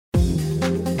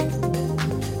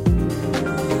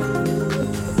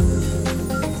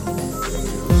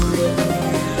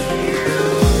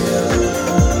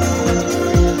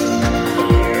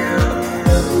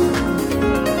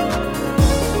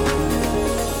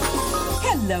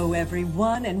Hello,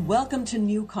 everyone, and welcome to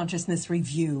New Consciousness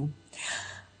Review.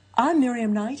 I'm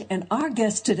Miriam Knight, and our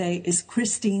guest today is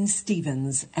Christine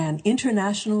Stevens, an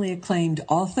internationally acclaimed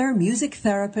author, music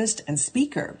therapist, and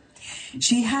speaker.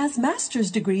 She has master's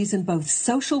degrees in both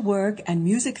social work and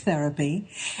music therapy,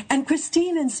 and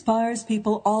Christine inspires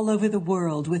people all over the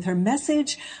world with her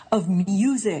message of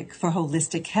music for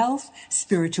holistic health,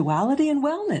 spirituality, and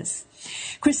wellness.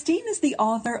 Christine is the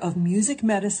author of Music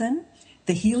Medicine,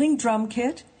 The Healing Drum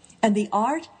Kit, and The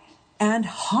Art and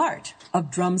Heart of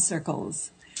Drum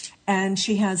Circles. And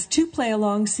she has 2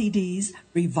 play-along CDs,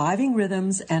 Reviving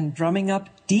Rhythms and Drumming Up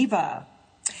Diva.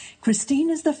 Christine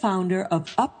is the founder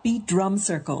of Upbeat Drum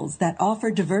Circles that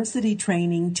offer diversity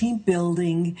training, team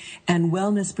building, and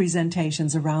wellness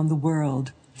presentations around the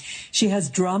world. She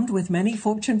has drummed with many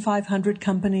Fortune 500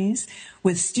 companies,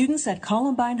 with students at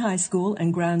Columbine High School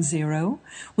and Ground Zero,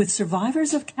 with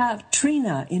survivors of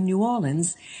Katrina in New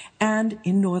Orleans, and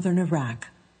in northern Iraq.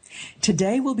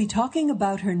 Today we'll be talking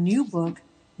about her new book,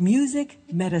 Music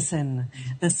Medicine,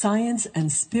 The Science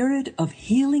and Spirit of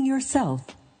Healing Yourself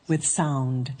with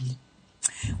Sound.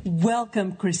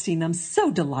 Welcome, Christine. I'm so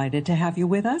delighted to have you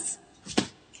with us.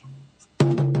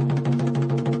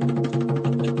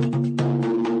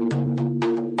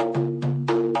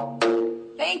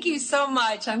 Thank you so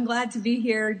much. I'm glad to be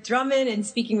here drumming and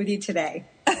speaking with you today.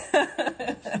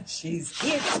 She's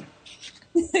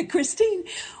it. Christine,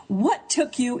 what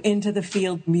took you into the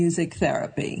field music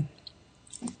therapy?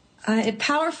 A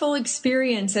powerful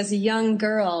experience as a young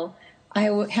girl. I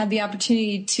had the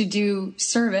opportunity to do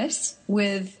service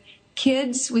with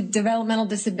kids with developmental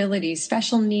disabilities,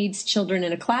 special needs children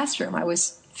in a classroom. I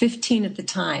was 15 at the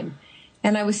time,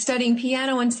 and I was studying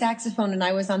piano and saxophone, and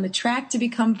I was on the track to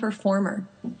become a performer.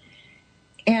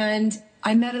 And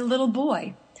I met a little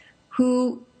boy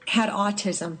who had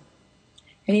autism,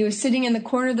 and he was sitting in the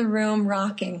corner of the room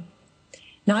rocking,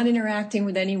 not interacting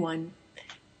with anyone.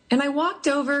 And I walked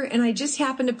over, and I just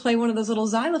happened to play one of those little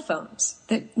xylophones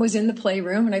that was in the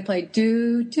playroom, and I played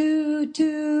do, do,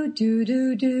 do, do,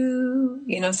 do,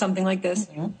 do, something like this.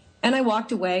 Mm-hmm. And I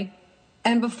walked away,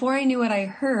 and before I knew it, I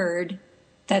heard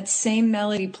that same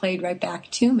melody played right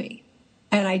back to me.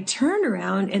 And I turned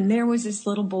around, and there was this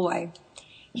little boy.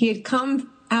 He had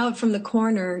come out from the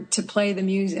corner to play the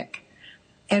music,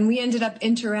 and we ended up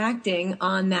interacting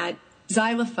on that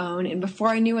xylophone, and before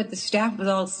I knew it, the staff was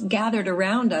all gathered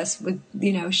around us with,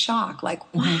 shock,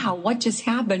 like, wow, what just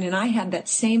happened? And I had that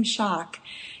same shock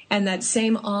and that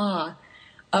same awe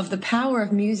of the power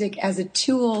of music as a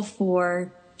tool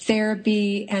for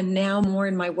therapy, and now more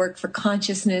in my work for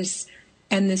consciousness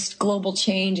and this global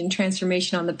change and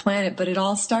transformation on the planet. But it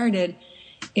all started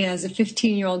as a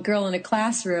 15-year-old girl in a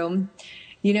classroom.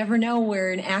 You never know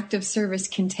where an act of service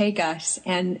can take us.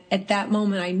 And at that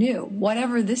moment, I knew,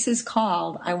 whatever this is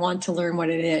called, I want to learn what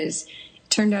it is. It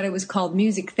turned out it was called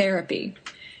music therapy.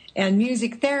 And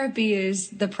music therapy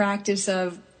is the practice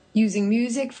of using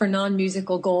music for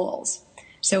non-musical goals.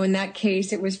 So in that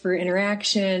case, it was for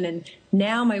interaction. And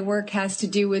now my work has to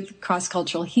do with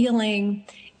cross-cultural healing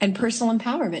and personal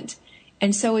empowerment.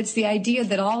 And so it's the idea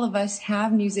that all of us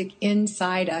have music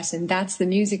inside us, and that's the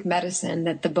music medicine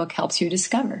that the book helps you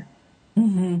discover.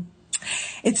 Mm-hmm.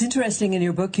 It's interesting, in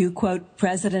your book you quote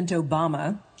President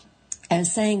Obama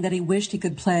as saying that he wished he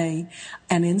could play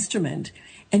an instrument.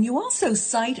 And you also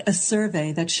cite a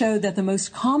survey that showed that the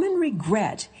most common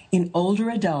regret in older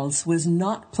adults was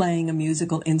not playing a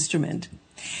musical instrument.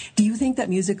 Do you think that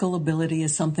musical ability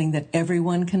is something that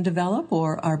everyone can develop,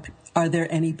 or are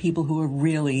there any people who are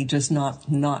really just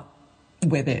not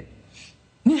with it?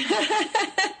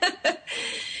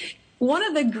 One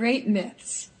of the great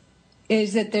myths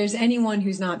is that there's anyone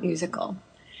who's not musical.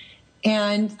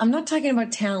 And I'm not talking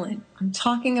about talent. I'm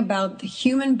talking about the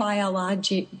human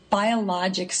biologic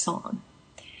song.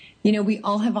 We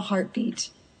all have a heartbeat.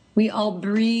 We all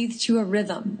breathe to a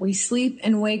rhythm. We sleep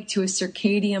and wake to a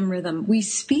circadian rhythm. We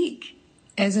speak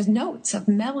as notes of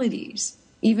melodies.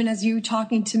 Even as you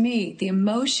talking to me, the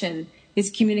emotion is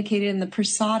communicated in the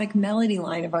prosodic melody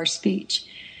line of our speech.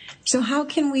 So how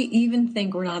can we even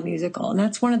think we're not musical? And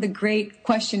that's one of the great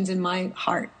questions in my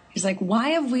heart. Is like, why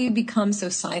have we become so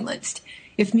silenced?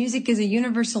 If music is a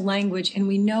universal language and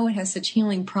we know it has such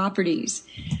healing properties,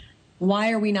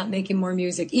 why are we not making more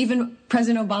music? Even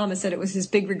President Obama said it was his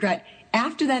big regret.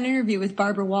 After that interview with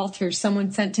Barbara Walters,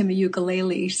 someone sent him a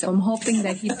ukulele, so I'm hoping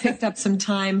that he picked up some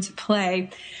time to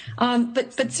play.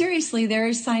 But seriously, there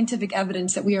is scientific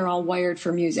evidence that we are all wired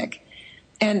for music.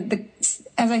 And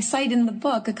as I cite in the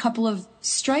book, a couple of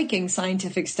striking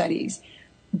scientific studies.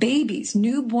 Babies,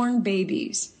 newborn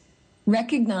babies,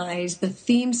 recognize the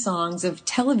theme songs of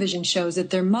television shows that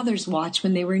their mothers watched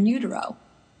when they were in utero.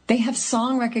 They have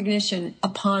song recognition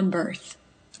upon birth.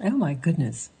 Oh, my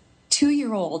goodness.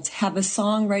 2-year-olds have a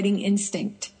songwriting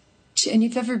instinct. And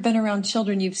if you've ever been around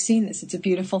children, you've seen this. It's a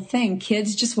beautiful thing.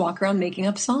 Kids just walk around making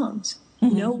up songs.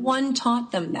 Mm-hmm. No one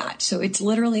taught them that. So it's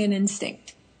literally an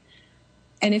instinct.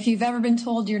 And if you've ever been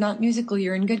told you're not musical,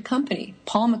 you're in good company.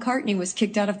 Paul McCartney was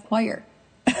kicked out of choir,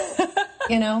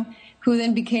 who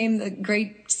then became the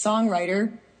great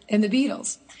songwriter in the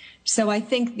Beatles. So I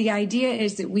think the idea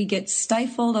is that we get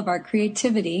stifled of our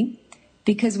creativity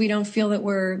because we don't feel that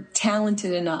we're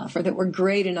talented enough or that we're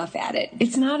great enough at it.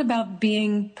 It's not about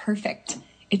being perfect.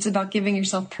 It's about giving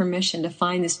yourself permission to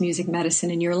find this music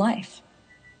medicine in your life.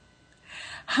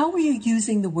 How are you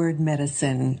using the word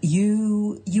medicine?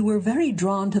 You were very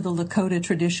drawn to the Lakota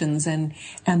traditions and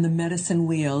the medicine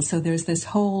wheel. So there's this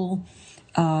whole,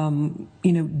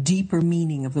 deeper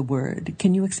meaning of the word.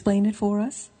 Can you explain it for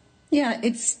us? Yeah,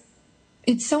 it's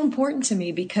so important to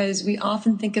me because we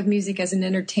often think of music as an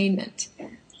entertainment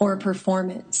or a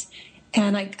performance.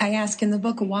 And I ask in the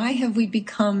book, why have we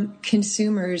become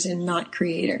consumers and not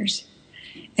creators?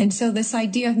 And so this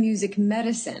idea of music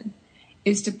medicine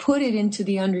is to put it into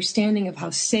the understanding of how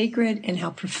sacred and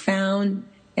how profound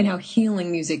and how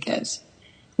healing music is.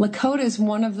 Lakota is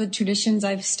one of the traditions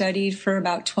I've studied for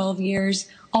about 12 years,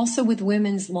 also with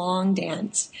women's long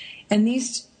dance. And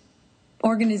these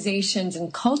organizations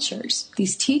and cultures,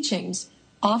 these teachings,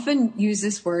 often use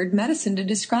this word medicine to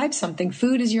describe something.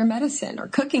 Food is your medicine, or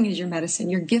cooking is your medicine.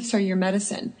 Your gifts are your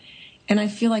medicine. And I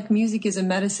feel like music is a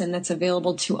medicine that's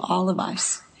available to all of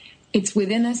us. It's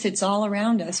within us, it's all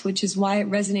around us, which is why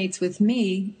it resonates with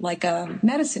me like a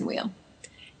medicine wheel,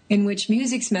 in which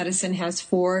music's medicine has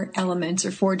 4 elements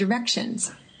or 4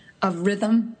 directions of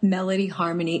rhythm, melody,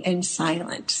 harmony, and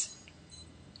silence.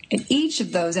 And each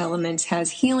of those elements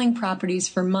has healing properties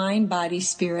for mind, body,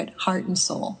 spirit, heart, and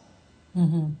soul.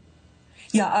 Mm-hmm.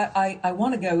 Yeah, I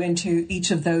want to go into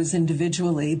each of those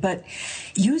individually, but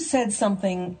you said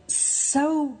something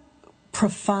so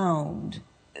profound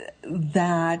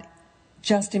that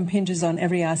just impinges on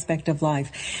every aspect of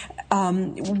life.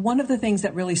 One of the things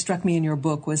that really struck me in your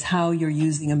book was how you're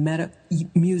using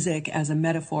music as a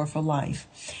metaphor for life.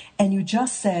 And you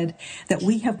just said that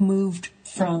we have moved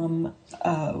from,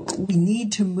 we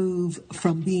need to move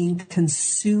from being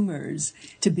consumers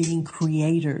to being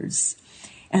creators.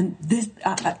 And this,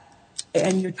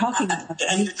 and you're talking about,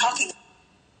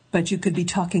 but you could be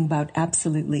talking about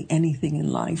absolutely anything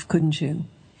in life, couldn't you?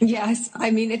 Yes. I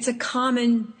mean, it's a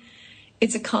common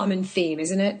theme,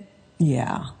 isn't it?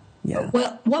 Yeah.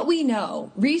 Well, what we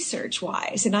know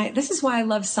research-wise, and this is why I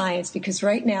love science, because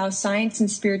right now science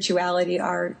and spirituality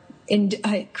are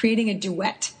creating a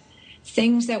duet.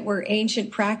 Things that were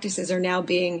ancient practices are now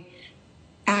being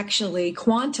actually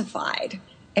quantified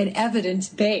and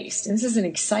evidence-based. And this is an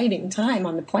exciting time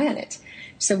on the planet.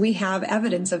 So we have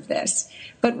evidence of this.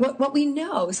 But what we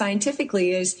know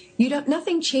scientifically is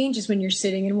nothing changes when you're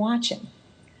sitting and watching.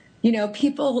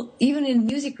 People, even in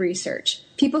music research,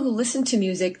 people who listen to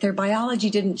music, their biology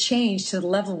didn't change to the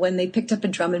level when they picked up a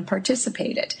drum and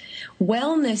participated.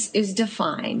 Wellness is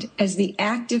defined as the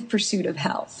active pursuit of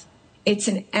health. It's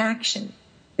an action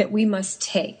that we must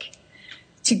take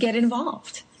to get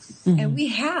involved. Mm-hmm. And we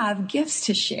have gifts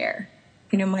to share.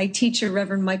 My teacher,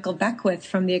 Reverend Michael Beckwith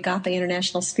from the Agape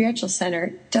International Spiritual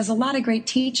Center, does a lot of great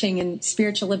teaching and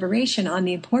spiritual liberation on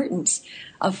the importance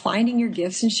of finding your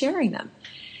gifts and sharing them.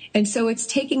 And so it's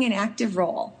taking an active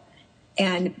role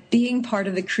and being part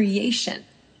of the creation,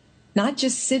 not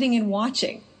just sitting and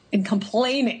watching and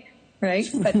complaining, right?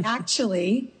 But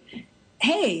actually,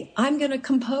 hey, I'm going to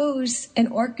compose and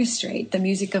orchestrate the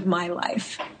music of my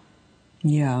life.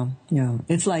 Yeah.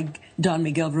 It's like Don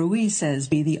Miguel Ruiz says,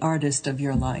 be the artist of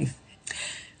your life.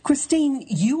 Christine,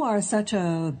 you are such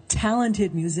a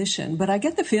talented musician, but I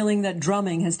get the feeling that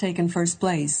drumming has taken first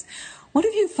place. What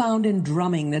have you found in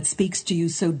drumming that speaks to you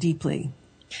so deeply?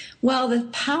 Well, the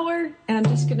power, and I'm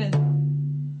just going to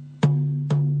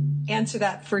answer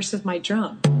that first with my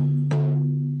drum.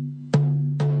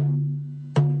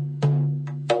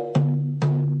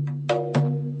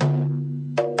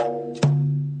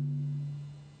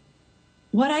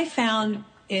 What I found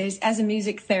is, as a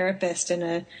music therapist and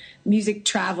a music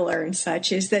traveler and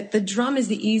such, is that the drum is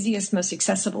the easiest, most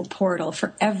accessible portal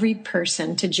for every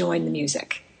person to join the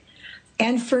music.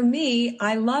 And for me,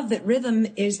 I love that rhythm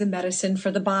is the medicine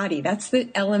for the body. That's the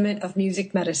element of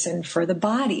music medicine for the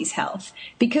body's health.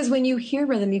 Because when you hear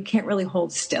rhythm, you can't really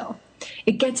hold still.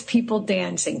 It gets people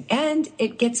dancing and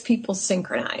it gets people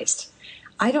synchronized.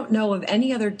 I don't know of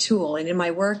any other tool. And in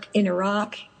my work in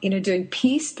Iraq, doing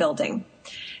peace building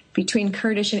between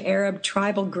Kurdish and Arab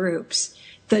tribal groups,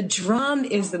 the drum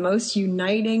is the most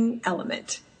uniting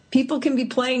element. People can be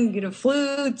playing,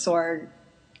 flutes or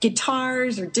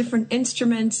guitars or different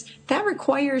instruments. That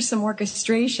requires some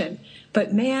orchestration.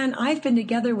 But man, I've been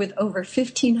together with over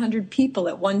 1,500 people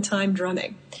at one time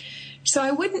drumming. So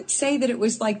I wouldn't say that it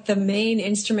was like the main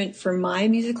instrument for my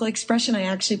musical expression. I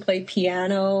actually play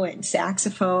piano and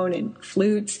saxophone and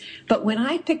flutes. But when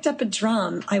I picked up a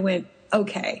drum, I went,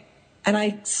 okay. And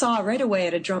I saw right away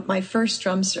at my first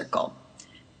drum circle,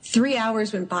 3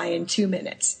 hours went by in 2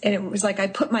 minutes. And it was like I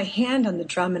put my hand on the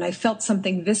drum and I felt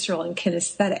something visceral and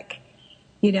kinesthetic.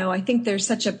 I think there's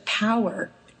such a power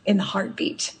in the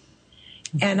heartbeat.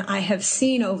 And I have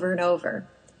seen over and over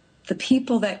the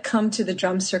people that come to the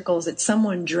drum circles that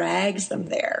someone drags them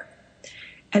there.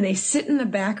 And they sit in the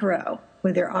back row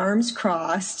with their arms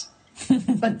crossed,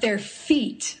 but their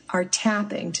feet are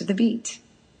tapping to the beat.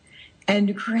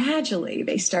 And gradually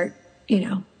they start,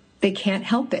 they can't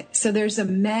help it. So there's a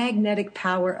magnetic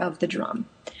power of the drum.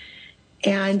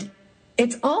 And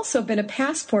it's also been a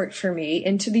passport for me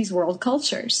into these world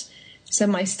cultures. So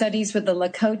my studies with the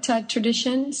Lakota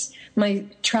traditions, my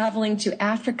traveling to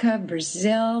Africa,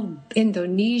 Brazil,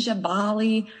 Indonesia,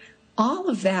 Bali, all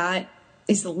of that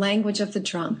is the language of the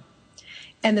drum.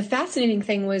 And the fascinating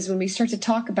thing was when we start to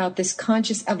talk about this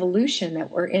conscious evolution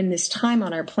that we're in this time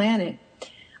on our planet,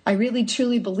 I really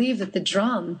truly believe that the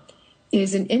drum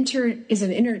is an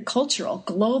intercultural,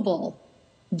 global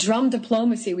drum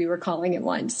diplomacy, we were calling it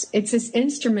once. It's this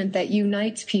instrument that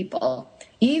unites people,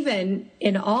 even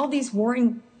in all these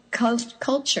warring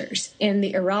cultures in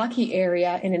the Iraqi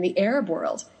area and in the Arab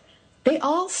world. They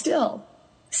all still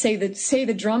say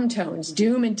the drum tones,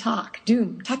 doom and tak,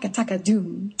 doom, taka taka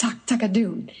doom, tak taka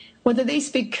doom. Whether they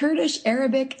speak Kurdish,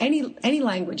 Arabic, any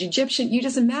language, Egyptian, it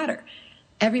doesn't matter.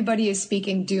 Everybody is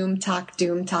speaking doom, tak,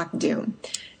 doom, tak, doom.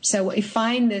 So we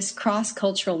find this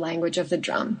cross-cultural language of the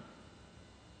drum.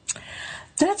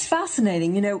 That's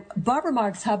fascinating. Barbara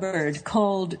Marx Hubbard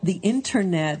called the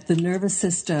internet the nervous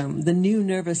system, the new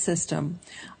nervous system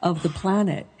of the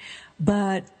planet.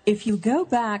 But if you go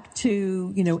back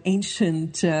to,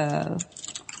 ancient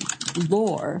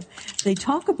lore, they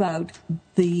talk about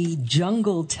the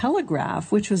jungle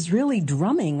telegraph, which was really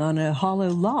drumming on a hollow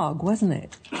log, wasn't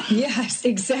it? Yes,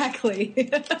 exactly.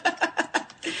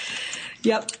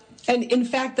 Yep. And in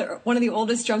fact, one of the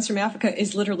oldest drums from Africa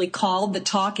is literally called the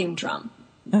talking drum.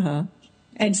 Uh-huh.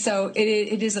 And so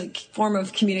it is a form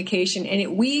of communication, and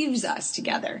it weaves us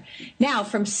together. Now,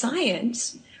 from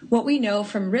science, what we know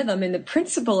from rhythm and the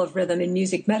principle of rhythm in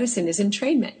music medicine is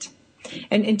entrainment.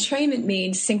 And entrainment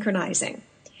means synchronizing.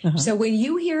 Uh-huh. So when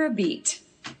you hear a beat,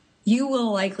 you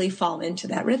will likely fall into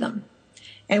that rhythm.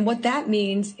 And what that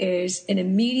means is an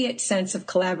immediate sense of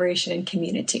collaboration and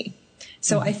community.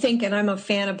 So I think, and I'm a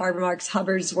fan of Barbara Marx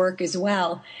Hubbard's work as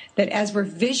well, that as we're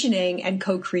visioning and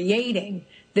co-creating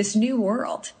this new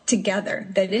world together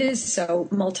that is so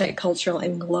multicultural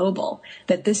and global,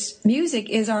 that this music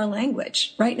is our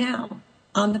language right now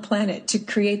on the planet to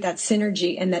create that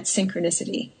synergy and that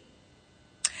synchronicity.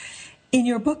 In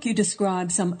your book, you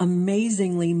describe some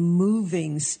amazingly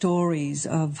moving stories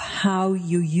of how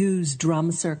you use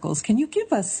drum circles. Can you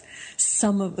give us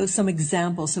some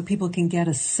examples so people can get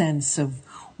a sense of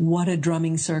what a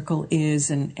drumming circle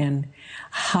is and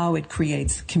how it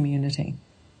creates community?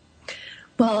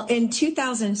 Well, in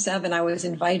 2007, I was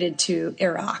invited to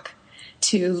Iraq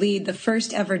to lead the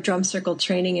first ever drum circle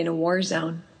training in a war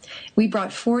zone. We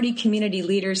brought 40 community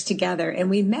leaders together, and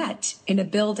we met in a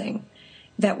building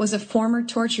that was a former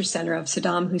torture center of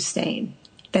Saddam Hussein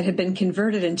that had been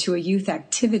converted into a youth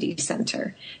activity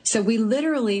center. So we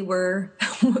literally were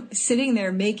sitting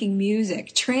there making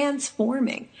music,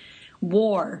 transforming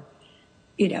war,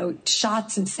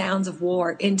 shots and sounds of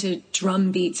war into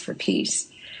drum beats for peace.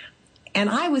 And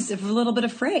I was a little bit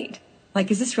afraid,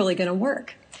 is this really going to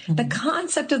work? Mm-hmm. The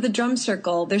concept of the drum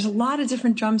circle, there's a lot of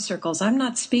different drum circles. I'm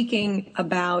not speaking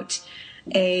about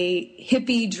a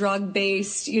hippie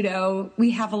drug-based,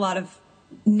 we have a lot of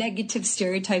negative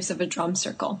stereotypes of a drum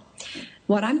circle.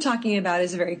 What I'm talking about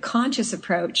is a very conscious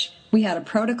approach. We had a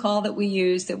protocol that we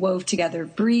used that wove together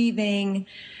breathing,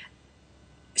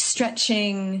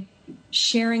 stretching,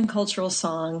 sharing cultural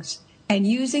songs, and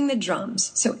using the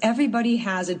drums. So everybody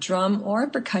has a drum or a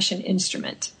percussion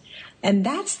instrument. And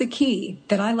that's the key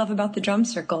that I love about the drum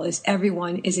circle is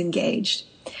everyone is engaged.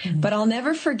 Mm-hmm. But I'll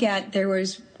never forget there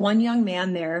was one young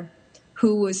man there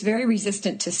who was very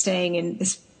resistant to staying in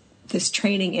this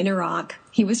training in Iraq.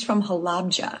 He was from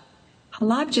Halabja.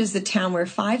 Halabja is the town where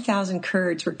 5,000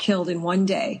 Kurds were killed in one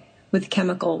day with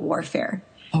chemical warfare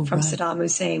from Saddam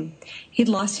Hussein. He'd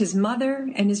lost his mother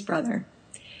and his brother.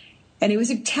 And he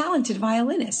was a talented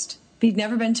violinist. He'd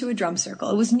never been to a drum circle.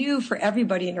 It was new for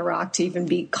everybody in Iraq to even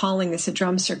be calling this a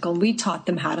drum circle. And we taught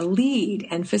them how to lead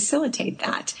and facilitate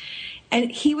that.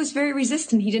 And he was very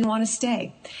resistant. He didn't want to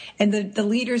stay. And the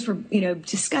leaders were,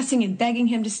 discussing and begging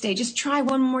him to stay. Just try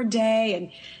one more day. And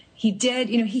he did.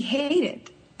 He hated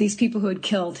these people who had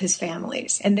killed his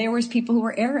families. And there was people who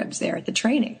were Arabs there at the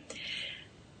training.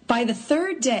 By the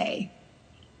third day,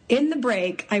 in the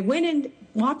break, I went and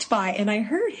walked by and I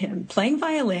heard him playing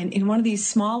violin in one of these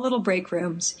small little break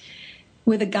rooms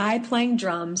with a guy playing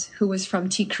drums who was from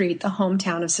Tikrit, the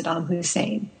hometown of Saddam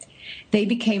Hussein. They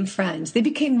became friends. They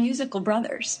became musical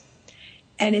brothers.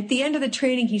 And at the end of the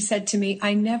training, he said to me,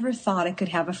 I never thought I could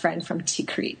have a friend from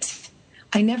Tikrit.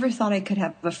 I never thought I could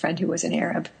have a friend who was an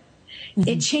Arab. Mm-hmm.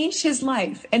 It changed his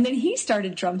life. And then he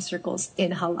started drum circles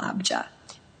in Halabja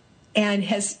and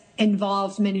has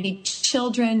involved many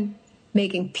children,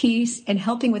 making peace and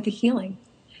helping with the healing.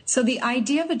 So the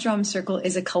idea of a drum circle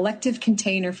is a collective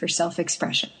container for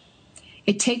self-expression.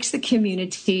 It takes the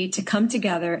community to come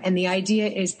together, and the idea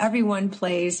is everyone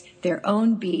plays their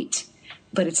own beat,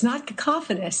 but it's not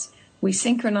cacophonous. We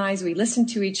synchronize, we listen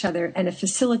to each other, and a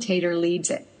facilitator leads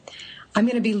it. I'm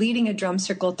going to be leading a drum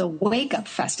circle at the Wake Up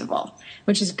Festival,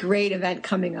 which is a great event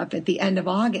coming up at the end of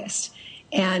August.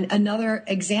 And another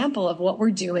example of what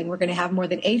we're doing, we're going to have more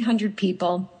than 800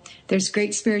 people. There's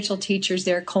great spiritual teachers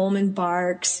there, Coleman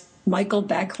Barks, Michael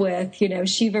Beckwith,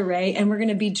 Shiva Ray, and we're going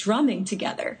to be drumming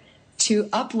together to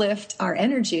uplift our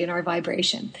energy and our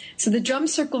vibration. So the drum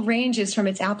circle ranges from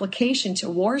its application to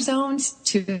war zones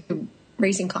to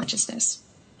raising consciousness.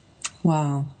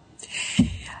 Wow.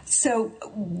 So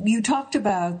you talked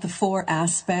about the 4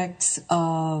 aspects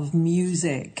of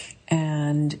music.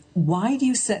 And why do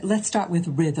you say, let's start with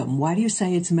rhythm. Why do you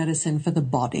say it's medicine for the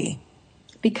body?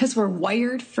 Because we're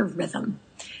wired for rhythm.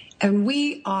 And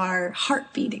we are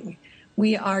heart beating.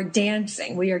 We are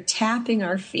dancing. We are tapping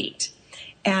our feet.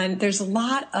 And there's a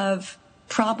lot of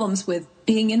problems with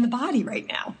being in the body right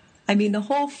now. I mean, the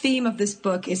whole theme of this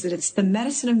book is that it's the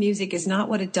medicine of music is not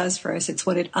what it does for us, it's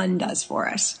what it undoes for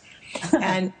us.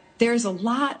 And there's a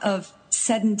lot of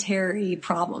sedentary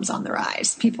problems on the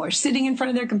rise. People are sitting in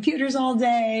front of their computers all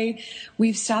day.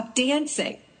 We've stopped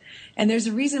dancing. And there's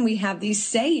a reason we have these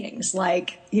sayings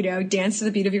like, dance to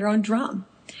the beat of your own drum.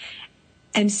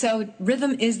 And so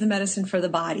rhythm is the medicine for the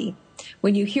body.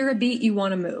 When you hear a beat, you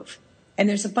want to move. And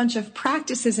there's a bunch of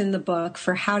practices in the book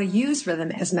for how to use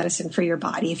rhythm as medicine for your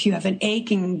body. If you have an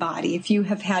aching body, if you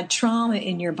have had trauma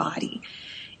in your body,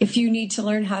 if you need to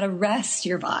learn how to rest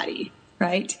your body,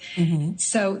 right? Mm-hmm.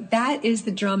 So that is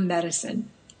the drum medicine.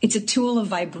 It's a tool of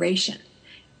vibration.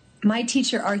 My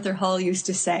teacher, Arthur Hull, used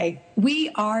to say,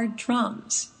 we are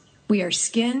drums. We are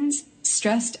skins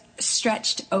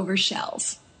stretched over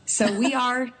shells. So we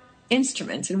are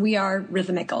instruments and we are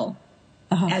rhythmical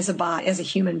as a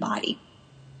human body.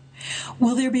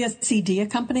 Will there be a CD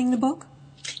accompanying the book?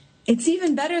 It's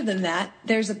even better than that.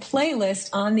 There's a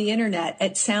playlist on the internet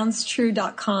at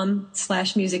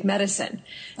soundstrue.com/musicmedicine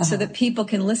so that people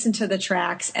can listen to the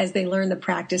tracks as they learn the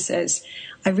practices.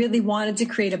 I really wanted to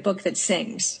create a book that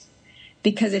sings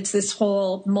because it's this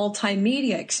whole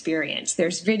multimedia experience.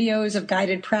 There's videos of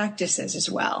guided practices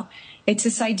as well. It's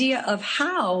this idea of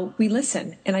how we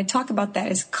listen. And I talk about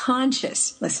that as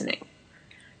conscious listening.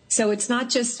 So it's not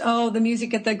just, the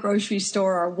music at the grocery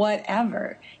store or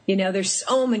whatever. There's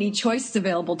so many choices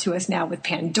available to us now with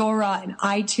Pandora and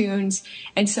iTunes.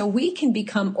 And so we can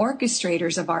become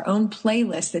orchestrators of our own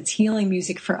playlist that's healing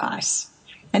music for us.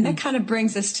 And that kind of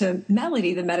brings us to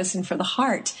melody, the medicine for the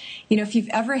heart. If you've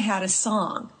ever had a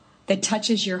song that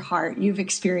touches your heart, you've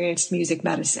experienced music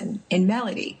medicine in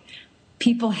melody.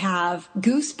 People have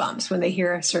goosebumps when they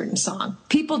hear a certain song.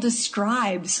 People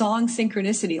describe song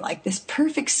synchronicity like this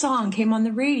perfect song came on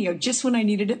the radio just when I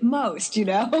needed it most,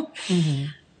 Mm-hmm.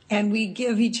 And we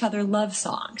give each other love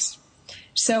songs.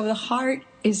 So the heart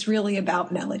is really about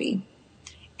melody.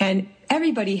 And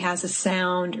everybody has a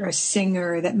sound or a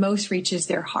singer that most reaches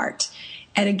their heart.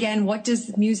 And again, what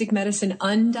does music medicine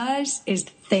undoes is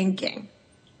thinking.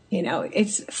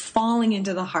 It's falling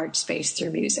into the heart space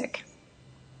through music.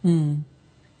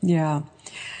 Yeah.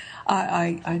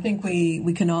 I think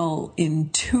we can all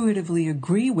intuitively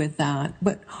agree with that.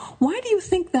 But why do you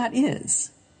think that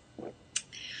is?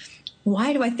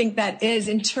 Why do I think that is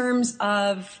in terms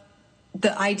of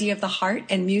the idea of the heart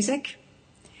and music?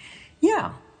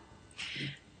 Yeah.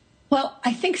 Well,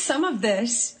 I think some of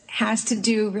this has to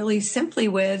do really simply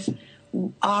with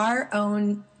our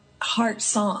own heart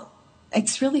song.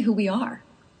 It's really who we are.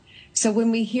 So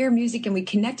when we hear music and we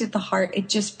connect at the heart, it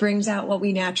just brings out what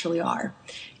we naturally are.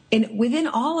 And within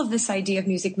all of this idea of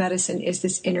music medicine is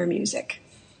this inner music.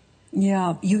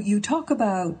 Yeah, you talk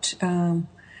about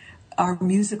our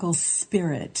musical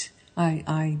spirit.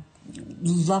 I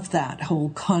love that whole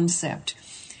concept.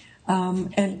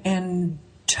 And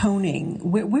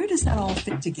toning. Where does that all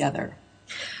fit together?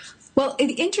 Well,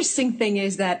 the interesting thing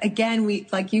is that, again,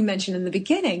 like you mentioned in the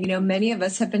beginning, many of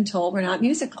us have been told we're not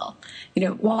musical.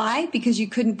 Why? Because you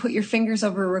couldn't put your fingers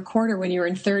over a recorder when you were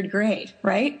in third grade,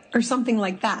 right? Or something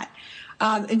like that.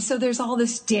 And so there's all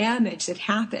this damage that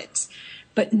happens.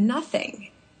 But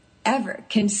nothing ever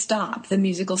can stop the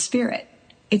musical spirit.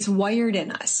 It's wired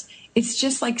in us. It's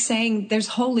just like saying there's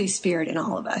Holy Spirit in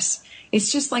all of us.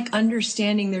 It's just like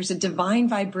understanding there's a divine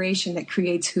vibration that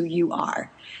creates who you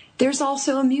are. There's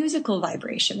also a musical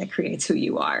vibration that creates who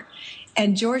you are.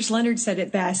 And George Leonard said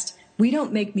it best, we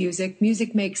don't make music,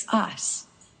 music makes us.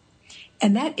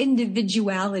 And that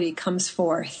individuality comes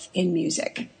forth in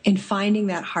music, in finding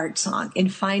that heart song, in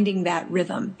finding that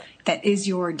rhythm that is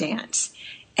your dance.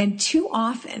 And too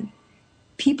often,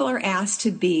 people are asked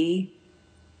to be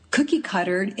cookie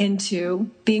cuttered into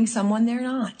being someone they're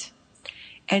not.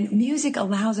 And music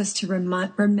allows us to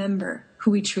remember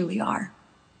who we truly are,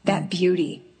 that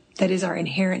beauty that is our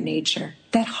inherent nature,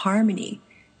 that harmony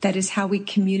that is how we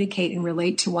communicate and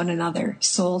relate to one another,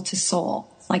 soul to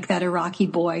soul, like that Iraqi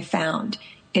boy found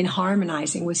in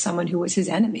harmonizing with someone who was his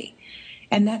enemy.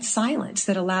 And that silence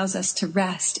that allows us to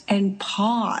rest and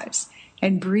pause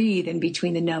and breathe in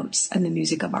between the notes and the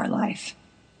music of our life.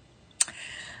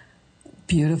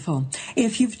 Beautiful.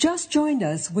 If you've just joined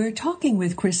us, we're talking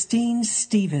with Christine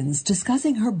Stevens,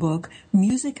 discussing her book,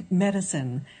 Music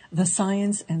Medicine, The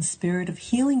Science and Spirit of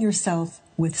Healing Yourself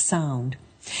with Sound.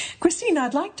 Christine,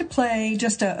 I'd like to play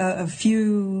just a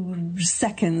few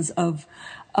seconds of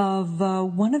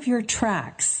one of your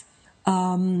tracks,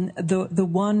 the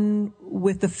one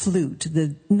with the flute,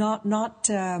 the not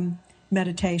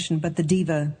meditation, but the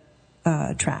diva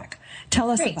track. Tell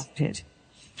us about it.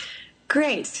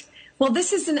 Great. Well,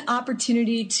 this is an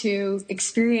opportunity to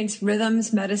experience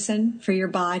rhythms medicine for your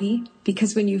body,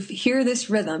 because when you hear this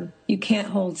rhythm, you can't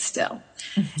hold still.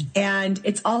 Mm-hmm. And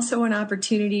it's also an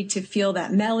opportunity to feel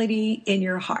that melody in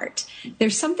your heart.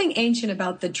 There's something ancient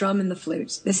about the drum and the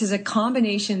flute. This is a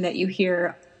combination that you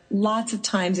hear lots of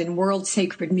times in world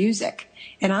sacred music.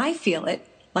 And I feel it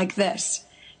like this.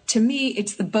 To me,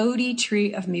 it's the Bodhi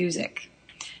tree of music.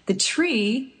 The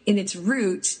tree in its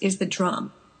roots is the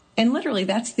drum. And literally,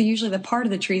 that's usually the part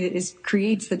of the tree that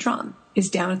creates the drum, is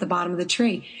down at the bottom of the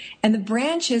tree. And the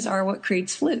branches are what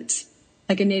creates flutes.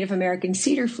 Like a Native American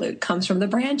cedar flute comes from the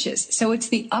branches. So it's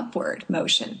the upward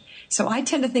motion. So I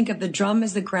tend to think of the drum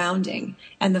as the grounding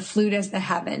and the flute as the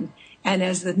heaven, and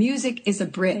as the music is a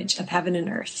bridge of heaven and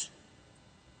earth.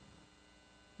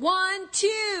 1,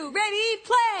 2, ready,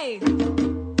 play!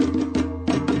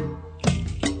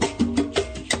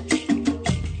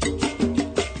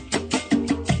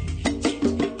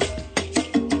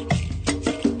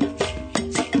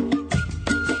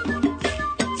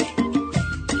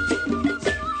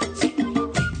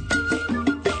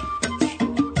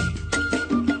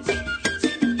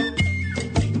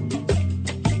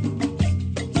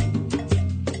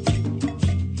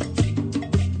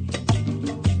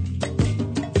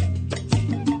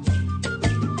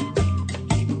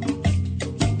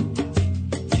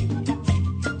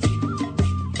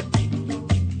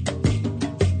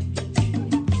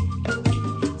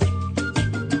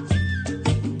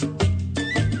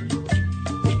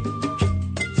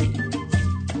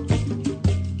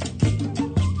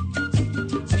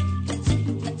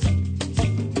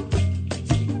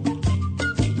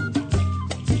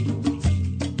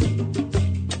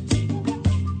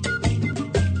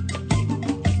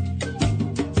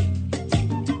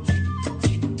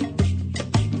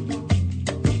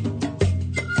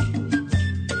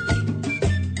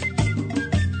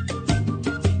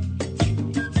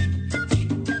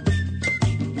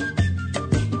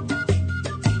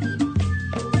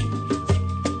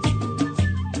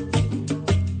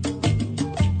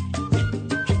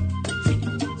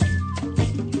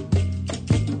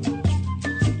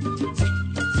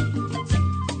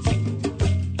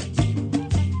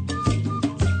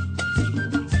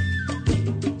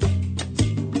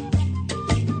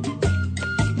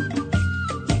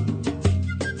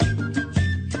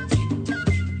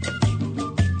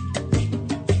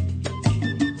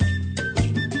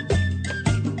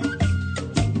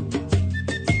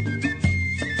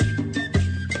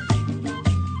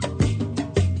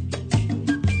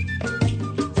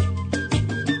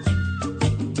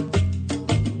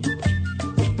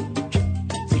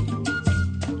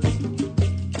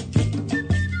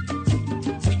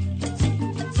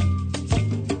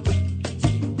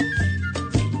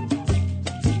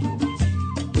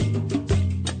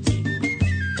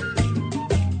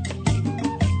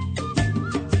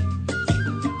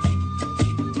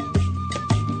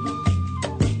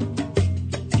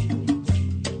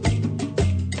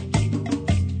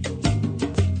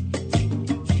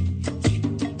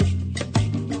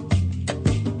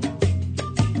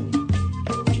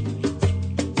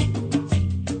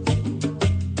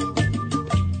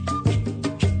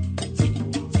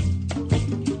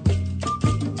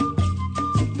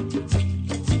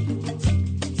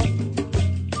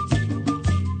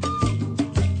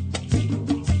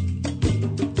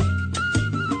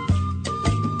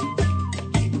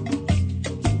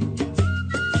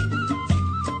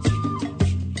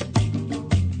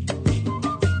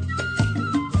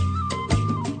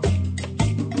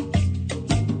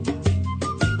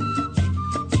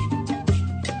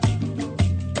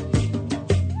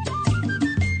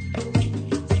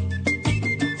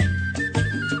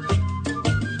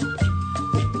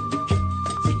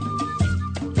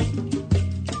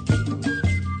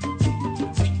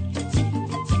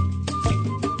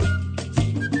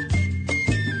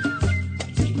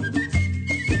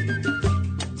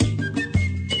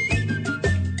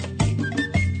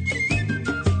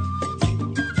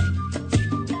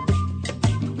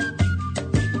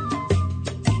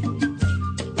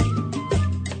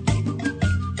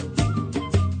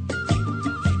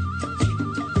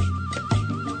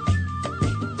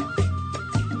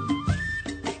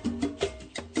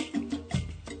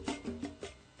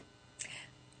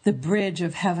 The bridge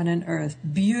of heaven and earth.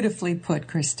 Beautifully put,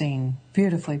 Christine.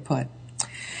 Beautifully put.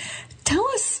 Tell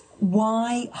us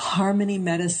why harmony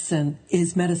medicine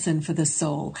is medicine for the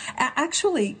soul.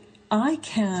 Actually, I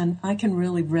can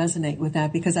really resonate with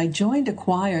that because I joined a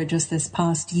choir just this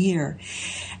past year,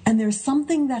 and there's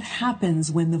something that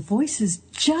happens when the voices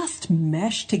just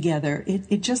mesh together.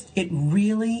 It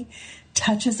really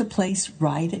touches a place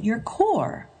right at your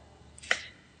core.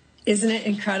 Isn't it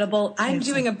incredible? I'm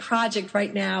doing a project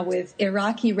right now with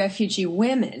Iraqi refugee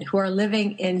women who are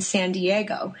living in San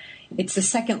Diego. It's the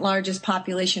second largest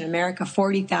population in America,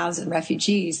 40,000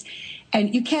 refugees.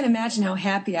 And you can't imagine how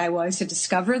happy I was to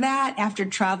discover that after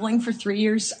traveling for 3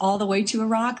 years all the way to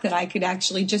Iraq, that I could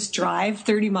actually just drive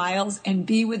 30 miles and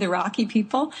be with Iraqi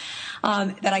people,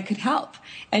 that I could help.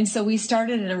 And so we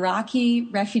started an Iraqi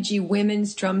refugee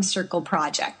women's drum circle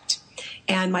project.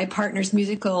 And my partner's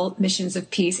Musical Missions of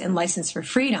Peace and License for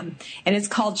Freedom. And it's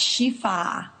called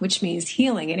Shifa, which means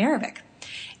healing in Arabic.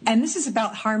 And this is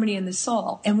about harmony in the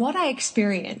soul. And what I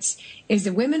experience is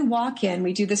the women walk in,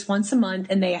 we do this once a month,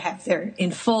 and they're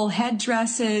in full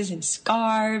headdresses and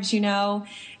scarves,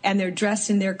 and they're dressed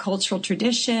in their cultural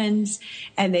traditions.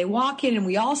 And they walk in and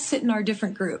we all sit in our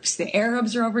different groups. The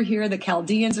Arabs are over here, the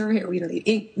Chaldeans are over here,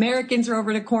 the Americans are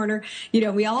over in the corner.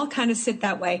 We all kind of sit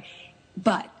that way.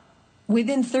 But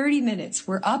within 30 minutes,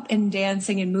 we're up and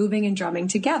dancing and moving and drumming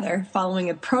together, following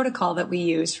a protocol that we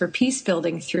use for peace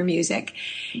building through music.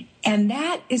 And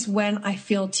that is when I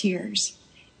feel tears,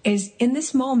 is in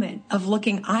this moment of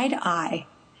looking eye to eye,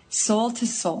 soul to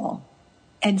soul,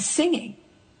 and singing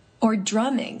or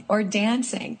drumming or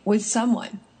dancing with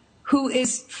someone who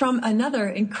is from another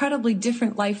incredibly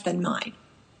different life than mine.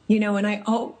 And I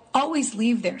always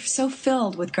leave there so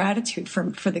filled with gratitude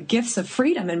for the gifts of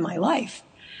freedom in my life.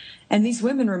 And these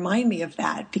women remind me of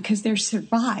that because they've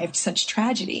survived such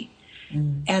tragedy.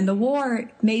 Mm. And the war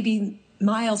may be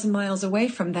miles and miles away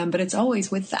from them, but it's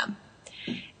always with them.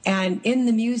 And in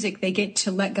the music, they get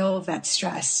to let go of that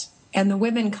stress. And the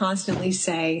women constantly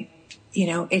say,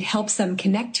 it helps them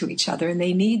connect to each other, and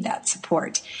they need that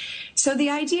support. So the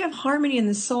idea of harmony in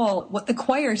the soul, what the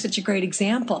choir is such a great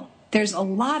example. There's a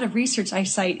lot of research I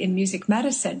cite in music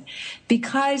medicine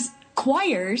because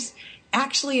choirs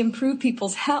actually improve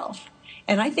people's health.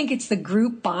 And I think it's the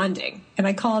group bonding, and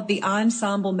I call it the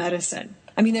ensemble medicine.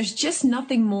 I mean, there's just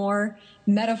nothing more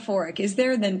metaphoric, is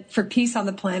there, than for peace on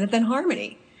the planet than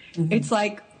harmony. Mm-hmm. It's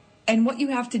like, and what you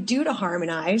have to do to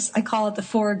harmonize, I call it the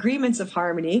 4 agreements of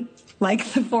harmony, like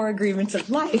the 4 agreements of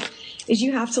life, is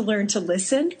you have to learn to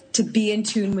listen, to be in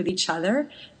tune with each other,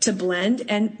 to blend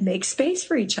and make space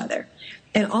for each other.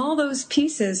 And all those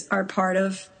pieces are part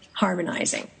of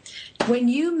harmonizing. When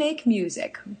you make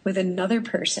music with another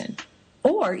person,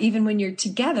 or even when you're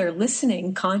together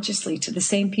listening consciously to the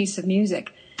same piece of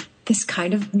music, this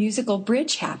kind of musical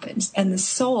bridge happens, and the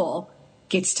soul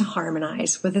gets to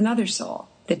harmonize with another soul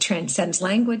that transcends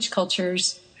language,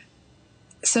 cultures,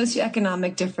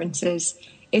 socioeconomic differences.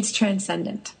 It's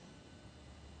transcendent.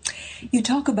 You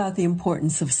talk about the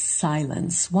importance of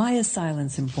silence. Why is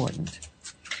silence important?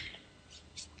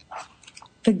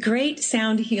 The great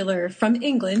sound healer from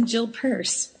England, Jill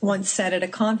Pearce, once said at a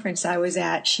conference I was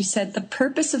at, she said, the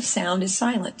purpose of sound is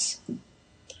silence.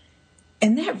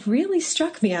 And that really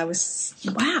struck me.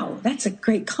 Wow, that's a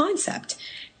great concept.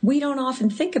 We don't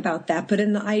often think about that, but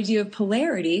in the idea of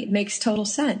polarity, it makes total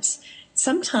sense.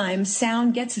 Sometimes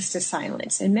sound gets us to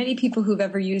silence, and many people who've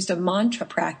ever used a mantra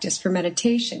practice for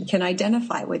meditation can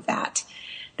identify with that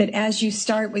as you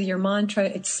start with your mantra,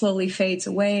 it slowly fades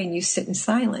away and you sit in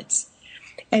silence.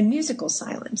 And musical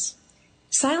silence.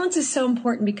 Silence is so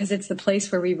important because it's the place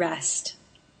where we rest.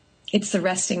 It's the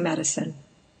resting medicine.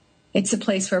 It's a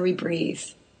place where we breathe.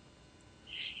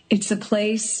 It's a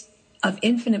place of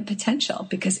infinite potential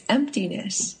because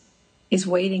emptiness is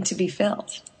waiting to be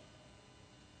filled.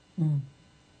 Mm.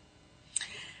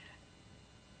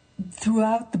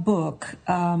 Throughout the book,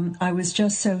 I was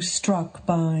just so struck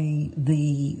by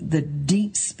the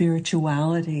deep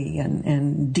spirituality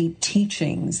and deep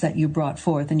teachings that you brought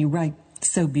forth, and you write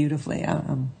so beautifully.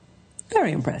 I'm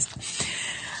very impressed.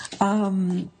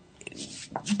 Who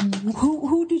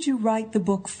did you write the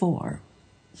book for?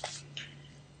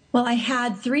 Well, I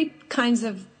had 3 kinds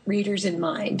of readers in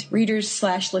mind,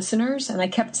 readers/listeners, and I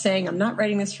kept saying, I'm not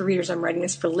writing this for readers, I'm writing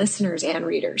this for listeners and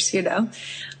readers,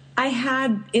 I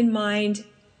had in mind,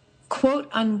 quote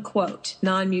unquote,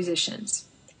 non-musicians,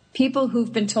 people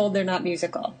who've been told they're not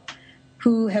musical,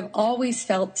 who have always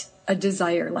felt a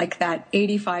desire, like that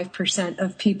 85%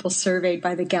 of people surveyed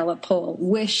by the Gallup poll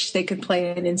wish they could play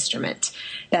an instrument.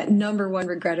 That number 1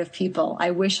 regret of people,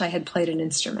 I wish I had played an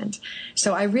instrument.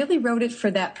 So I really wrote it for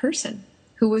that person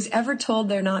who was ever told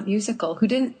they're not musical, who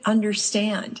didn't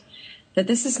understand that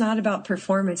this is not about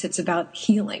performance, it's about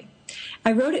healing.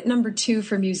 I wrote it number 2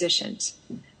 for musicians.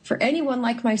 For anyone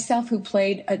like myself who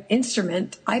played an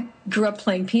instrument, I grew up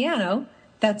playing piano.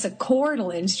 That's a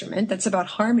chordal instrument. That's about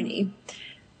harmony.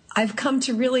 I've come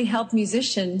to really help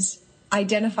musicians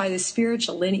identify the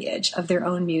spiritual lineage of their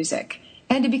own music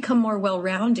and to become more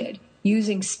well-rounded,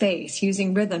 using space,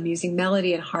 using rhythm, using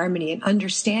melody and harmony, and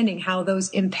understanding how those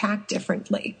impact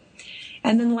differently.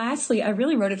 And then lastly, I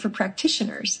really wrote it for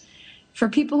practitioners, for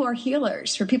people who are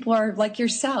healers, for people who are like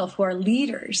yourself, who are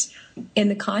leaders in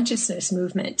the consciousness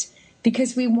movement,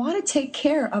 because we want to take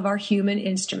care of our human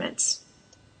instruments.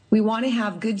 We want to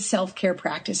have good self-care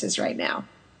practices right now.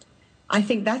 I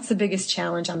think that's the biggest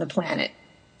challenge on the planet.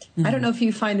 Mm-hmm. I don't know if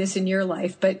you find this in your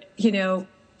life, but,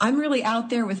 I'm really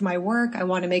out there with my work. I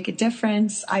want to make a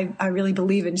difference. I really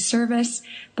believe in service,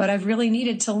 but I've really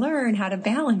needed to learn how to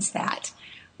balance that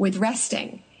with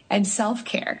resting and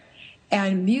self-care.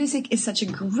 And music is such a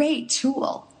great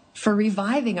tool for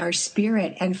reviving our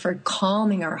spirit and for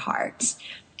calming our hearts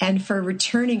and for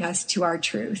returning us to our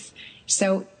truth.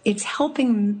 So it's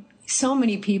helping so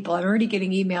many people. I'm already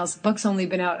getting emails. The book's only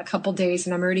been out a couple days,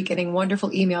 and I'm already getting wonderful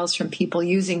emails from people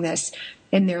using this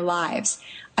in their lives.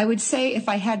 I would say if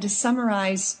I had to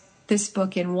summarize this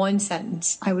book in one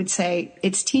sentence, I would say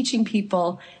it's teaching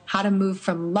people how to move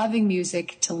from loving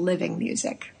music to living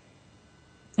music.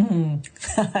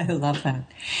 I love that.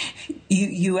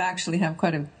 You actually have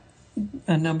quite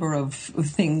a number of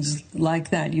things like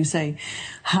that. You say,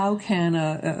 how can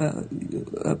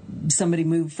somebody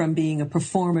move from being a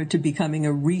performer to becoming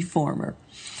a reformer?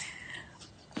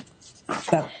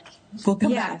 But we'll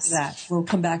come back to that. We'll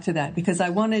come back to that because I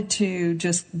wanted to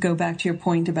just go back to your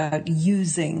point about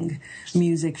using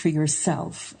music for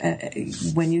yourself.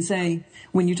 When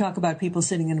you talk about people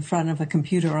sitting in front of a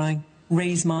computer, I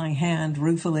raise my hand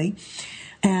ruefully.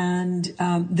 And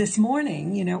this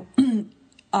morning,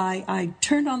 I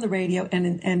turned on the radio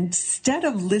and instead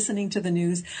of listening to the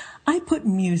news, I put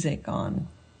music on.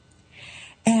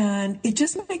 And it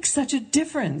just makes such a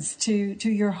difference to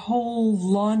your whole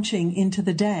launching into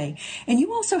the day. And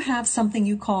you also have something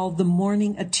you call the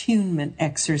morning attunement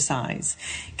exercise.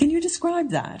 Can you describe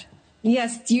that?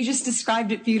 Yes, you just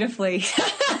described it beautifully.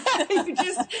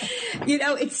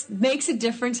 It makes a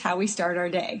difference how we start our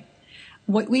day.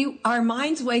 Our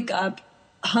minds wake up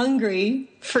hungry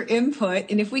for input,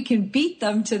 and if we can beat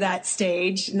them to that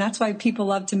stage, and that's why people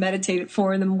love to meditate at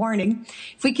 4 a.m,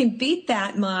 if we can beat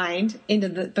that mind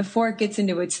before it gets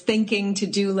into its thinking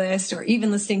to-do list or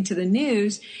even listening to the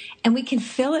news, and we can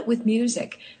fill it with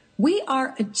music, we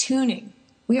are attuning,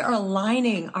 we are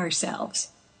aligning ourselves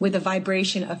with a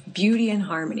vibration of beauty and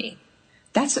harmony.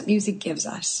 That's what music gives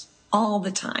us all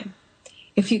the time.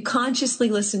 If you consciously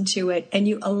listen to it and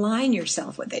you align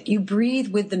yourself with it, you breathe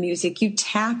with the music, you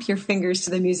tap your fingers to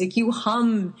the music, you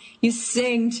hum, you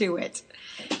sing to it.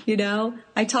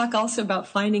 I talk also about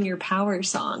finding your power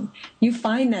song. You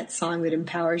find that song that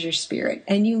empowers your spirit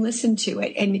and you listen to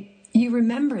it and you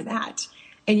remember that.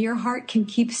 And your heart can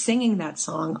keep singing that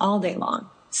song all day long,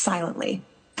 silently.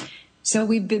 So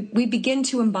we begin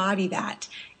to embody that.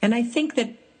 And I think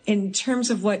that in terms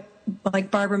of what like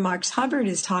Barbara Marx Hubbard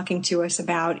is talking to us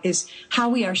about is how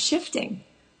we are shifting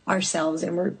ourselves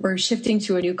and we're shifting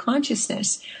to a new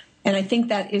consciousness. And I think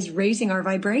that is raising our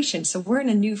vibration. So we're in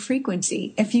a new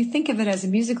frequency. If you think of it as a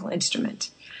musical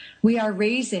instrument, we are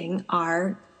raising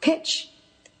our pitch.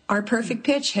 Our perfect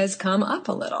pitch has come up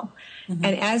a little. Mm-hmm.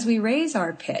 And as we raise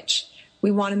our pitch,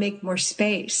 we want to make more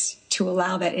space to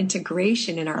allow that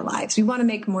integration in our lives. We want to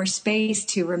make more space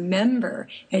to remember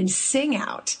and sing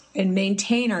out and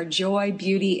maintain our joy,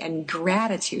 beauty, and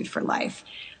gratitude for life.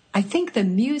 I think the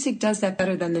music does that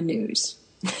better than the news.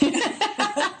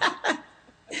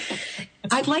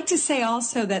 I'd like to say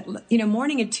also that,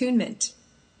 morning attunement,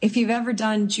 if you've ever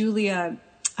done Julia,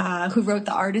 who wrote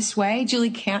The Artist's Way, Julie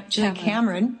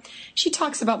Cameron, she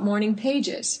talks about morning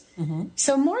pages. Mm-hmm.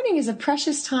 So morning is a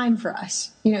precious time for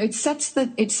us. It sets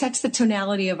the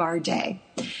tonality of our day.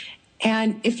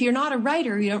 And if you're not a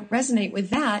writer, you don't resonate with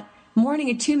that, morning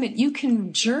attunement, you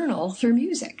can journal through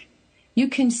music. You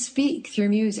can speak through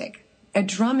music. A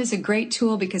drum is a great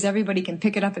tool because everybody can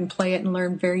pick it up and play it and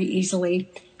learn very easily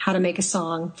how to make a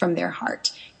song from their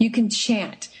heart. You can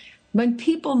chant. When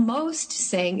people most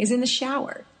sing is in the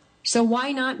shower. So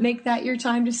why not make that your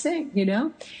time to sing,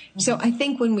 Mm-hmm. So I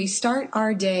think when we start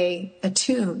our day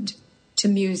attuned to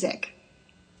music,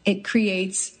 it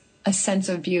creates a sense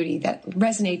of beauty that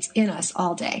resonates in us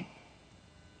all day.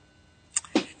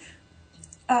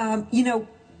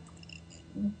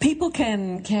 people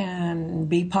can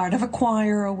be part of a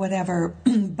choir or whatever,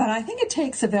 but I think it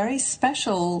takes a very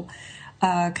special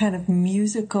kind of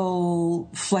musical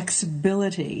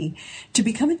flexibility to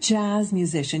become a jazz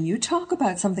musician. You talk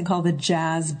about something called the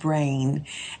jazz brain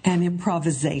and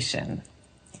improvisation.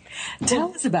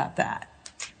 Tell us about that.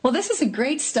 Well, this is a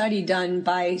great study done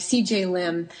by C.J.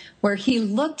 Lim, where he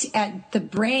looked at the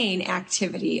brain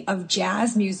activity of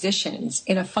jazz musicians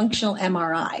in a functional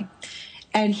MRI.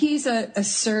 And he's a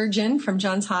surgeon from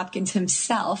Johns Hopkins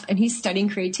himself, and he's studying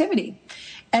creativity.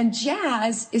 And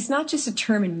jazz is not just a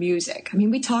term in music. I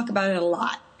mean, we talk about it a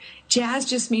lot. Jazz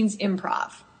just means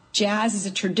improv. Jazz is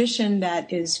a tradition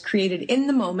that is created in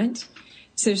the moment.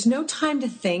 So there's no time to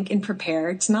think and prepare.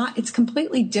 It's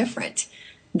completely different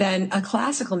than a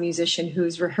classical musician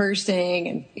who's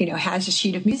rehearsing and, has a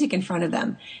sheet of music in front of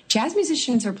them. Jazz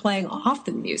musicians are playing off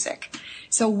the music.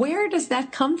 So where does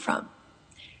that come from?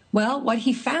 Well, what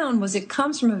he found was it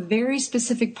comes from a very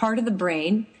specific part of the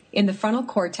brain in the frontal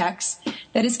cortex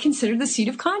that is considered the seat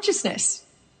of consciousness.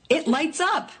 It lights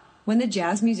up when the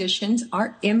jazz musicians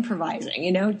are improvising.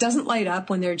 It doesn't light up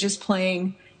when they're just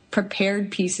playing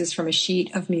prepared pieces from a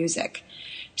sheet of music.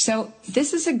 So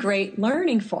this is a great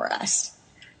learning for us,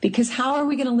 because how are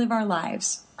we going to live our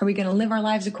lives? Are we going to live our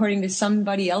lives according to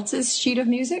somebody else's sheet of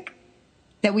music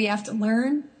that we have to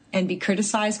learn and be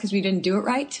criticized because we didn't do it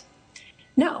right?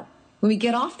 No. When we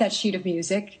get off that sheet of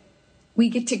music, we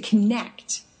get to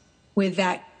connect with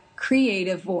that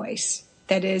creative voice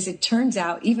that is, it turns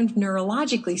out, even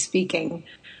neurologically speaking,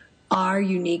 our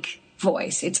unique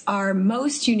voice. It's our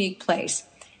most unique place.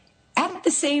 At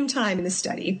the same time in the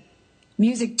study,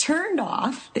 music turned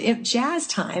off, the jazz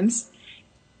times,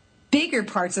 bigger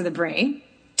parts of the brain,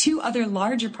 two other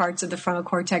larger parts of the frontal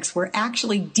cortex were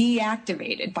actually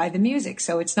deactivated by the music.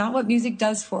 So it's not what music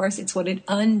does for us, it's what it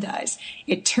undoes.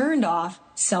 It turned off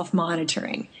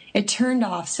self-monitoring. It turned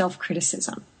off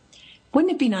self-criticism.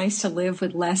 Wouldn't it be nice to live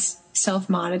with less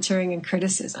self-monitoring and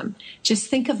criticism? Just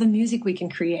think of the music we can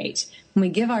create when we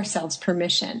give ourselves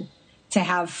permission to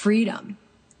have freedom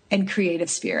and creative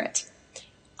spirit.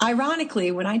 Ironically,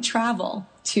 when I travel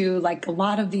to like a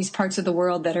lot of these parts of the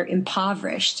world that are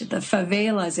impoverished, the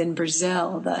favelas in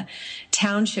Brazil, the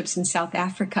townships in South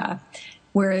Africa,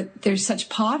 where there's such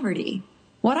poverty,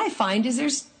 what I find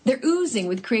is they're oozing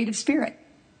with creative spirit.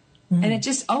 Mm. And it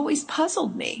just always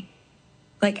puzzled me.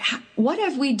 Like, what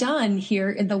have we done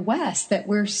here in the West that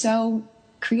we're so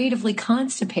creatively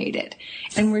constipated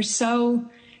and we're so,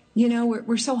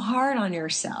 we're so hard on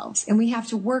ourselves and we have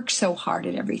to work so hard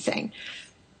at everything.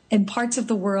 In parts of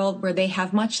the world where they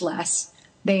have much less,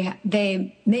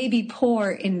 they may be poor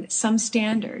in some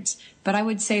standards, but I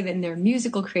would say that in their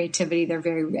musical creativity, they're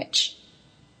very rich.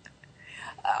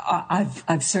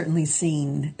 I've certainly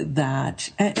seen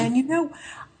that, and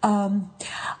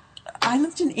I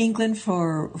lived in England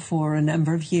for a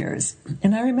number of years,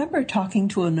 and I remember talking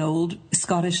to an old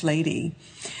Scottish lady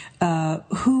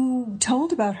who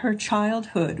told about her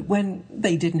childhood when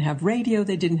they didn't have radio,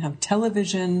 they didn't have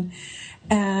television,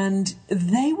 and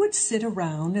they would sit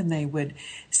around and they would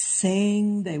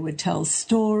sing, they would tell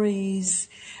stories.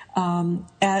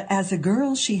 As a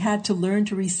girl, she had to learn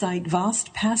to recite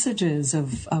vast passages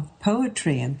of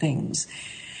poetry and things.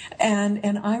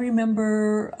 And I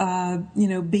remember,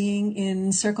 being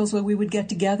in circles where we would get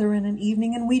together in an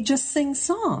evening and we'd just sing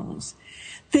songs.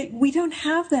 That we don't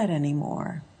have that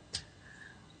anymore.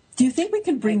 Do you think we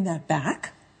can bring that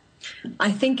back?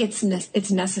 I think it's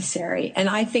necessary. And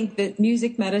I think that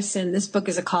music medicine, this book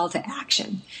is a call to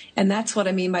action. And that's what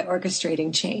I mean by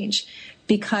orchestrating change.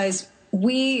 Because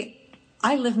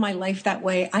I live my life that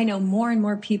way. I know more and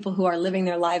more people who are living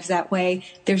their lives that way.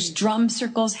 There's drum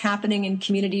circles happening in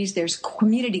communities. There's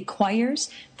community choirs.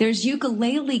 There's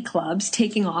ukulele clubs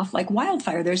taking off like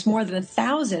wildfire. There's more than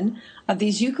 1,000 of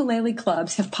these ukulele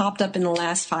clubs have popped up in the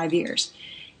last 5 years.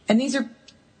 And these are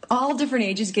all different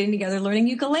ages getting together,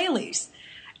 learning ukuleles.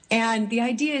 And the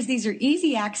idea is these are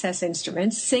easy access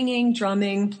instruments, singing,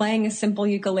 drumming, playing a simple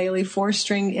ukulele,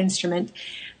 4-string instrument,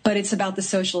 but it's about the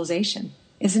socialization.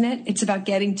 Isn't it? It's about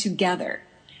getting together.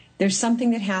 There's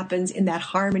something that happens in that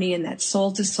harmony and that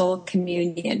soul-to-soul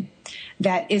communion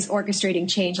that is orchestrating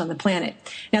change on the planet.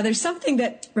 Now, there's something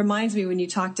that reminds me when you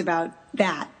talked about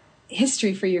that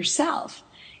history for yourself.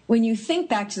 When you think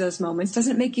back to those moments,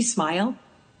 doesn't it make you smile?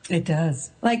 It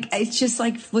does. It's just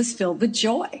was filled with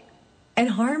joy and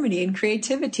harmony and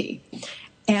creativity.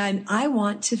 And I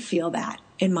want to feel that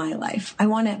in my life. I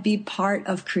want to be part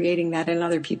of creating that in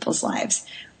other people's lives.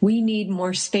 We need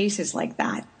more spaces like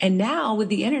that. And now with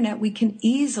the internet, we can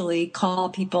easily call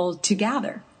people to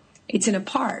gather It's in a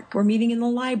park. We're meeting in the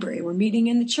library. We're meeting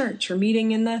in the church. We're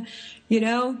meeting in the,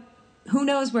 who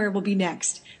knows where we'll be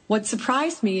next. What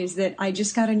surprised me is that I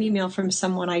just got an email from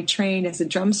someone I trained as a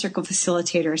drum circle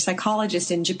facilitator, a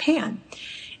psychologist in Japan.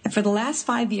 And for the last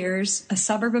 5 years, a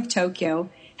suburb of Tokyo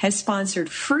has sponsored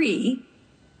free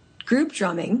group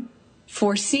drumming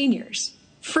for seniors,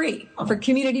 free for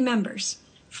community members,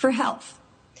 for health.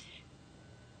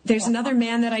 There's another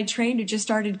man that I trained who just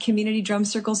started community drum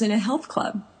circles in a health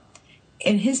club.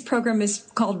 And his program is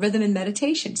called Rhythm and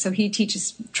Meditation. So he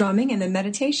teaches drumming and then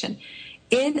meditation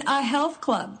in a health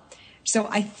club. So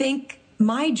I think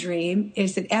my dream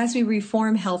is that as we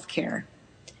reform healthcare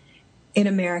in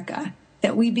America,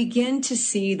 that we begin to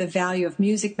see the value of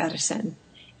music medicine,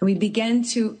 and we begin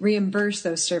to reimburse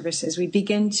those services. We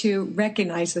begin to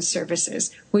recognize those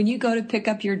services. When you go to pick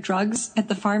up your drugs at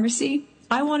the pharmacy,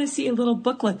 I want to see a little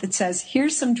booklet that says,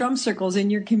 here's some drum circles in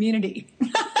your community.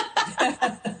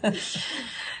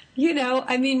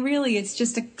 Really, it's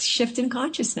just a shift in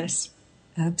consciousness.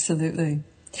 Absolutely.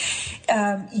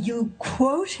 You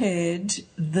quoted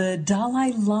the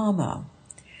Dalai Lama.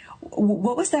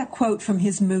 What was that quote from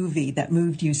his movie that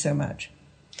moved you so much?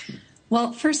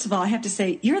 Well, first of all, I have to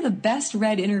say, you're the best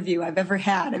read interview I've ever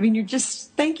had. I mean,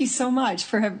 thank you so much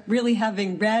for really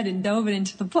having read and dove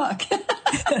into the book.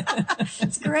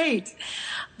 It's great.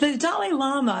 The Dalai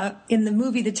Lama, in the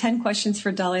movie, The 10 Questions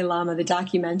for Dalai Lama, the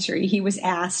documentary, he was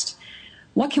asked,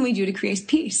 what can we do to create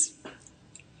peace?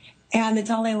 And the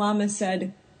Dalai Lama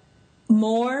said,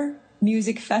 more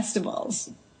music festivals.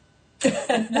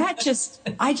 I just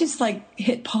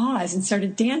hit pause and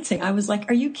started dancing. I was like,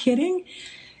 are you kidding?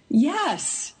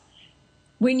 Yes.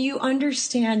 When you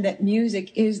understand that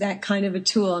music is that kind of a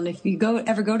tool, and if you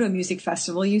ever go to a music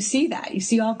festival, you see that. You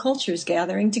see all cultures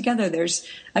gathering together. There's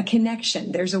a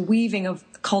connection. There's a weaving of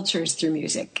cultures through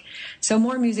music. So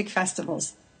more music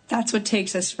festivals. That's what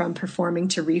takes us from performing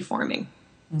to reforming.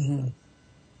 Mm-hmm.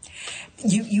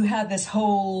 You have this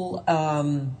whole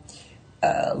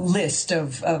list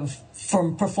of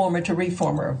from performer to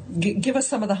reformer. Give us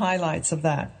some of the highlights of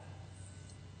that.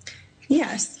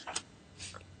 Yes.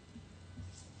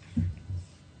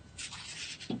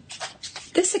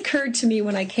 This occurred to me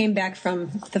when I came back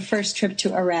from the first trip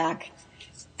to Iraq,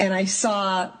 and I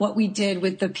saw what we did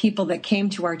with the people that came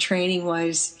to our training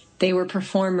was they were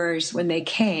performers when they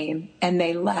came, and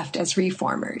they left as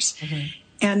reformers. Mm-hmm.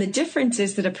 And the difference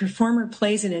is that a performer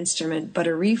plays an instrument, but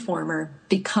a reformer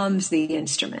becomes the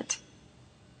instrument.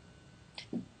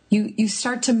 You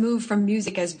start to move from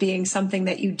music as being something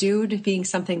that you do to being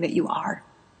something that you are.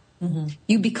 Mm-hmm.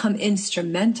 You become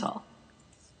instrumental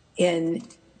in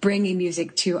bringing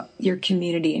music to your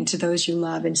community and to those you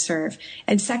love and serve.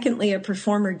 And secondly, a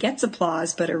performer gets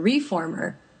applause, but a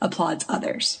reformer applauds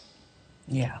others.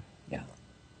 Yeah.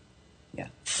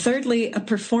 Thirdly, a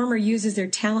performer uses their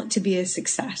talent to be a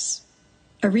success.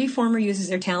 A reformer uses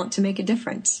their talent to make a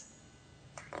difference.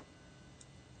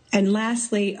 And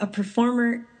lastly, a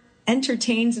performer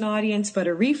entertains an audience, but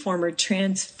a reformer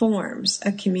transforms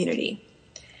a community.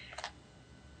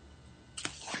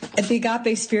 At the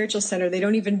Agape Spiritual Center,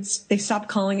 they stopped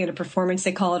calling it a performance,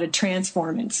 they call it a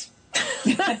transformance.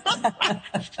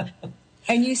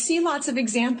 And you see lots of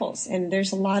examples, and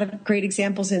there's a lot of great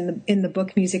examples in the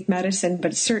book Music Medicine,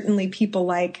 but certainly people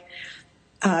like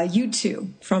U2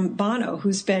 from Bono,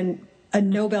 who's been a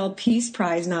Nobel Peace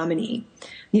Prize nominee.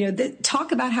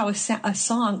 Talk about how a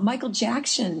song, Michael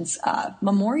Jackson's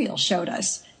memorial showed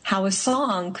us how a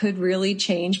song could really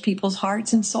change people's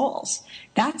hearts and souls.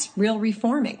 That's real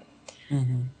reforming.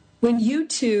 Mm-hmm. When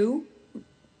U2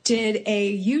 did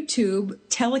a YouTube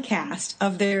telecast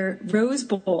of their Rose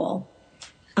Bowl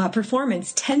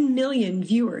performance, 10 million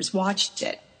viewers watched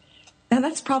it. Now,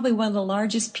 that's probably one of the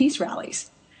largest peace rallies,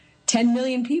 10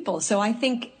 million people. So I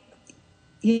think,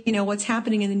 what's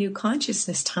happening in the new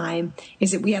consciousness time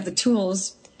is that we have the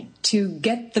tools to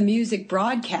get the music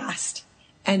broadcast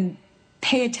and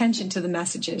pay attention to the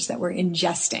messages that we're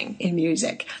ingesting in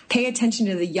music. Pay attention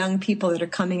to the young people that are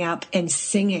coming up and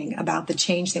singing about the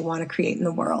change they want to create in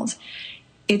the world.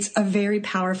 It's a very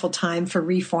powerful time for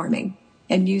reforming,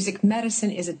 and music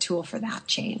medicine is a tool for that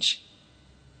change.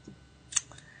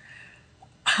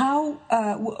 How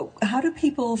do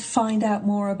people find out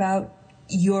more about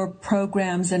your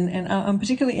programs? And I'm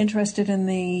particularly interested in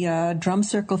the drum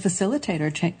circle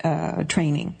facilitator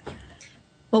training.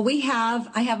 Well,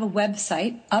 I have a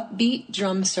website,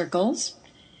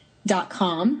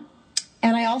 upbeatdrumcircles.com.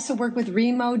 And I also work with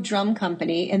Remo Drum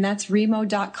Company, and that's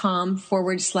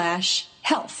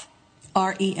remo.com/health.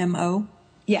 REMO?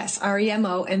 Yes,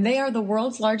 REMO. And they are the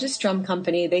world's largest drum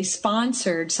company. They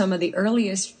sponsored some of the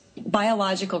earliest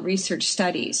biological research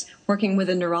studies, working with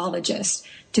a neurologist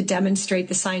to demonstrate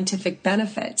the scientific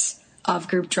benefits of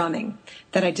group drumming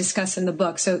that I discuss in the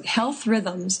book. So Health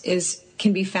Rhythms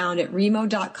can be found at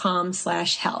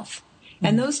remo.com/health.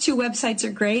 And those two websites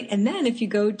are great. And then if you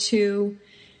go to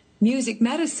Music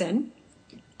Medicine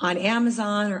on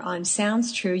Amazon or on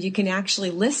Sounds True, you can actually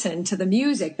listen to the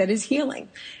music that is healing.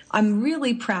 I'm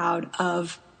really proud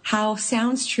of how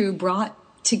Sounds True brought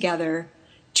together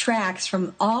tracks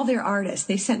from all their artists.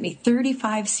 They sent me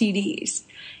 35 CDs,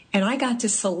 and I got to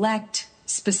select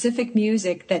specific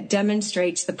music that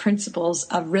demonstrates the principles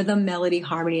of rhythm, melody,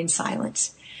 harmony, and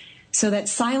silence. So that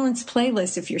silence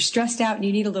playlist, if you're stressed out and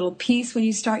you need a little peace when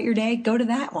you start your day, go to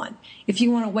that one. If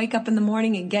you want to wake up in the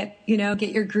morning and get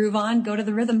your groove on, go to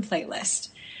the rhythm playlist.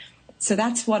 So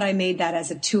that's what I made that as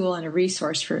a tool and a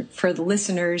resource for the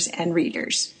listeners and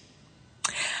readers.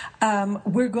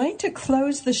 We're going to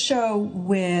close the show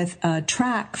with a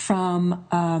track from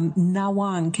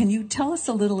Nawang. Can you tell us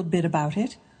a little bit about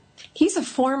it? He's a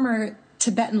former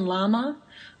Tibetan Lama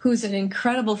who's an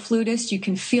incredible flutist. You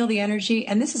can feel the energy.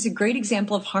 And this is a great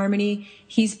example of harmony.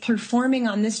 He's performing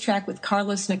on this track with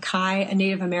Carlos Nakai, a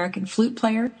Native American flute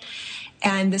player.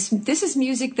 And this is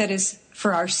music that is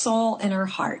for our soul and our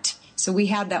heart. So we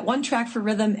have that one track for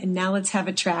rhythm, and now let's have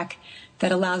a track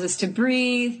that allows us to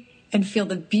breathe and feel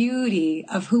the beauty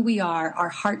of who we are, our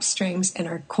heartstrings and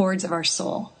our chords of our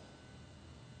soul.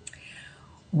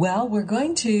 Well, we're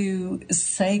going to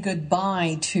say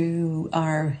goodbye to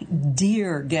our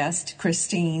dear guest,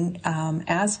 Christine,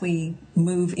 as we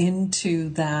move into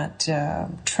that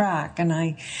track. And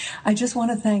I just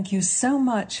want to thank you so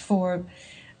much for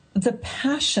the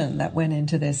passion that went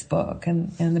into this book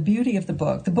and the beauty of the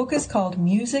book. The book is called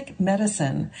Music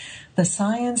Medicine, The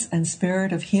Science and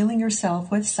Spirit of Healing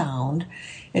Yourself with Sound.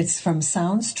 It's from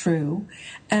Sounds True.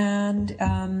 And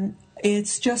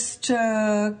it's just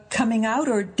coming out,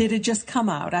 or did it just come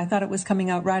out? I thought it was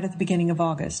coming out right at the beginning of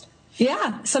August.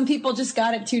 Yeah, some people just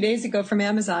got it 2 days ago from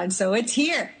Amazon, so it's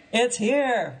here. It's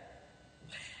here.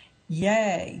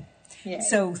 Yay. Yay.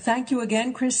 So thank you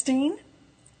again, Christine.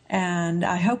 And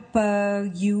I hope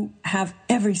you have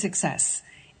every success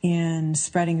in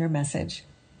spreading your message.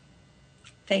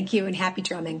 Thank you, and happy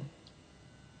drumming.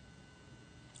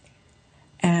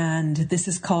 And this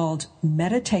is called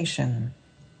Meditation.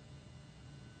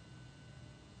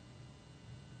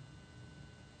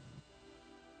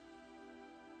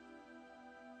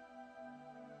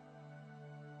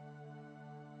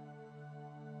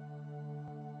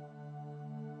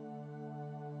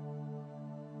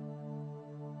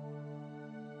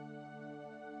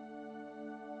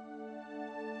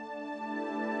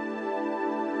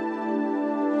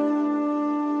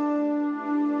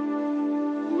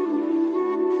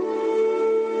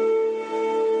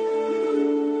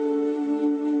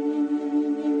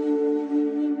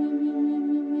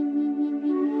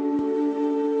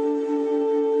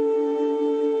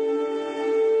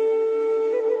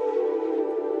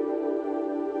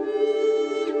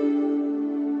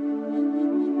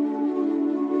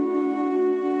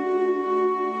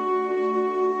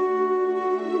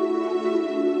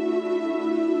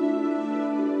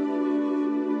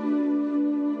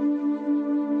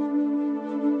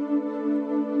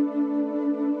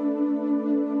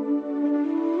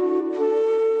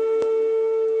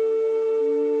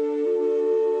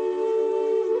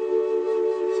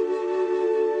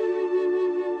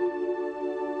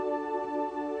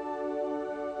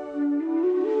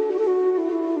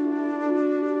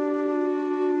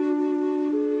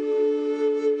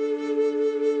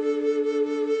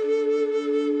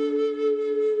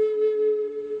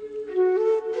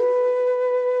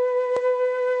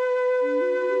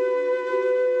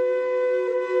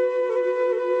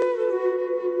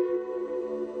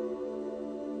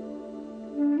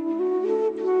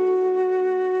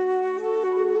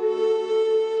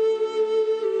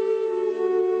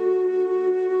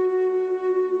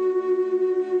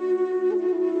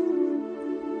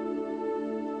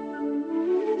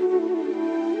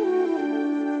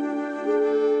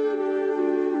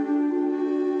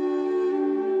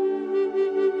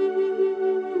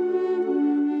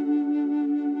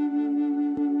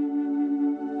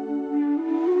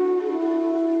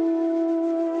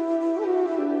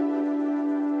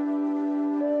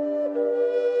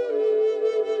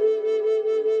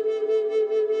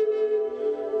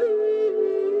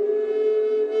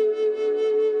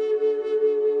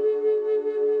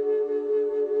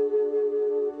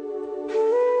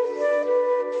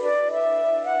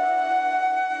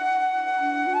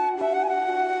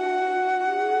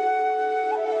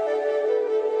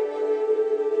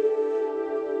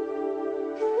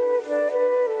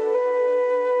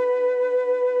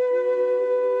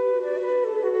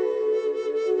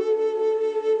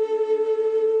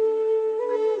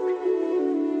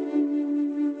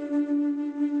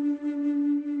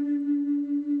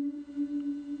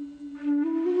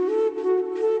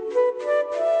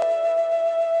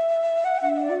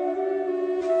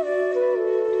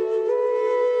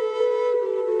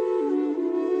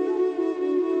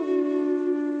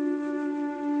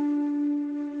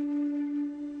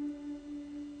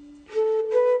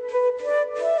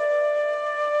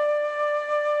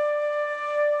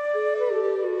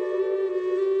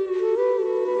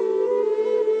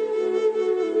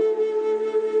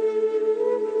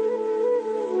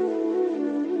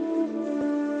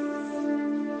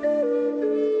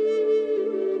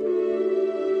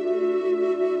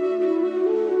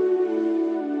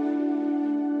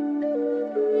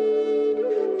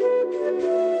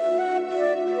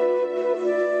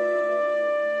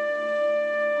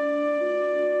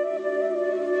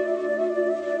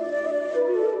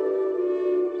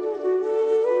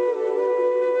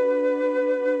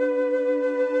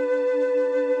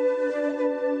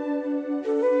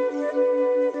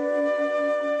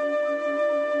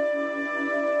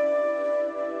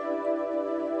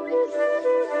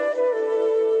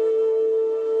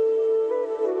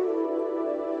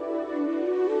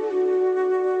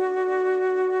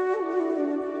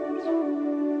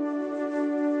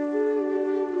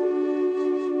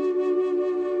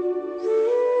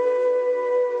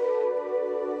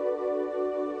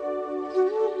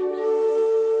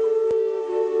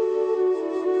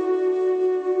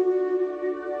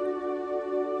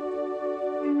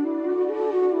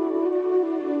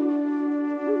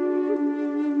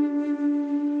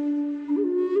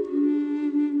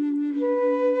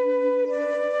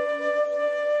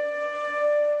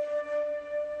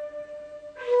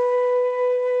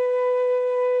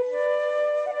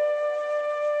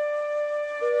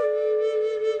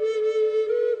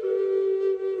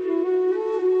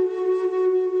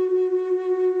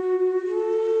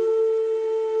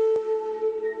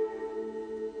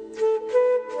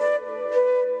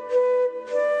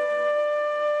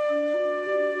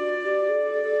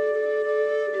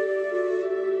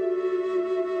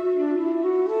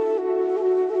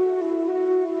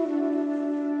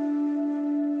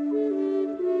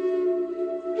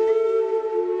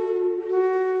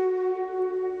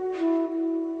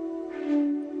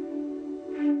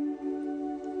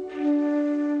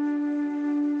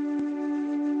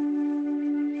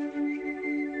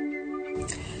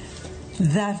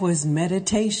 That was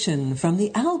Meditation from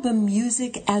the album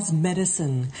Music as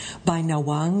Medicine by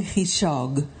Nawang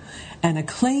Khishog, an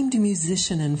acclaimed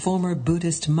musician and former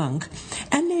Buddhist monk,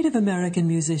 and Native American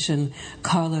musician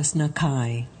Carlos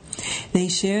Nakai. They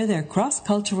share their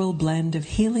cross-cultural blend of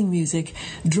healing music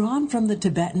drawn from the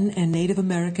Tibetan and Native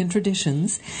American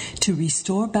traditions to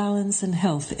restore balance and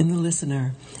health in the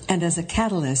listener and as a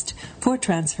catalyst for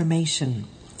transformation.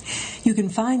 You can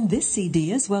find this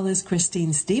CD as well as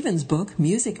Christine Stevens' book,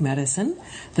 Music Medicine,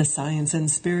 The Science and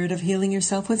Spirit of Healing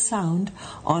Yourself with Sound,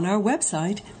 on our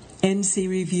website,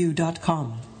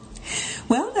 ncreview.com.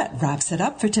 Well, that wraps it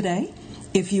up for today.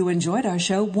 If you enjoyed our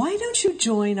show, why don't you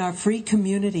join our free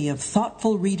community of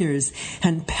thoughtful readers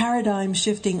and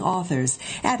paradigm-shifting authors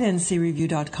at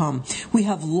ncreview.com. We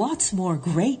have lots more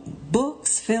great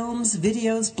books, films,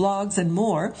 videos, blogs, and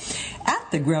more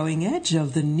at the growing edge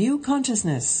of the new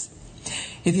consciousness.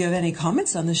 If you have any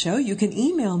comments on the show, you can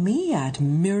email me at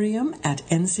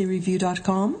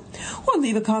miriam@ncreview.com or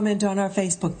leave a comment on our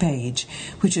Facebook page,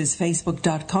 which is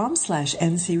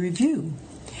facebook.com/ncreview.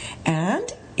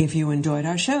 And if you enjoyed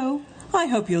our show, I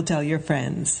hope you'll tell your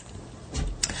friends.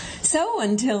 So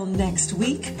until next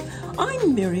week,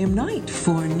 I'm Miriam Knight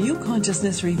for New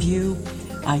Consciousness Review.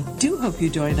 I do hope you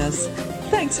join us.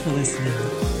 Thanks for listening.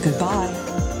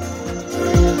 Goodbye.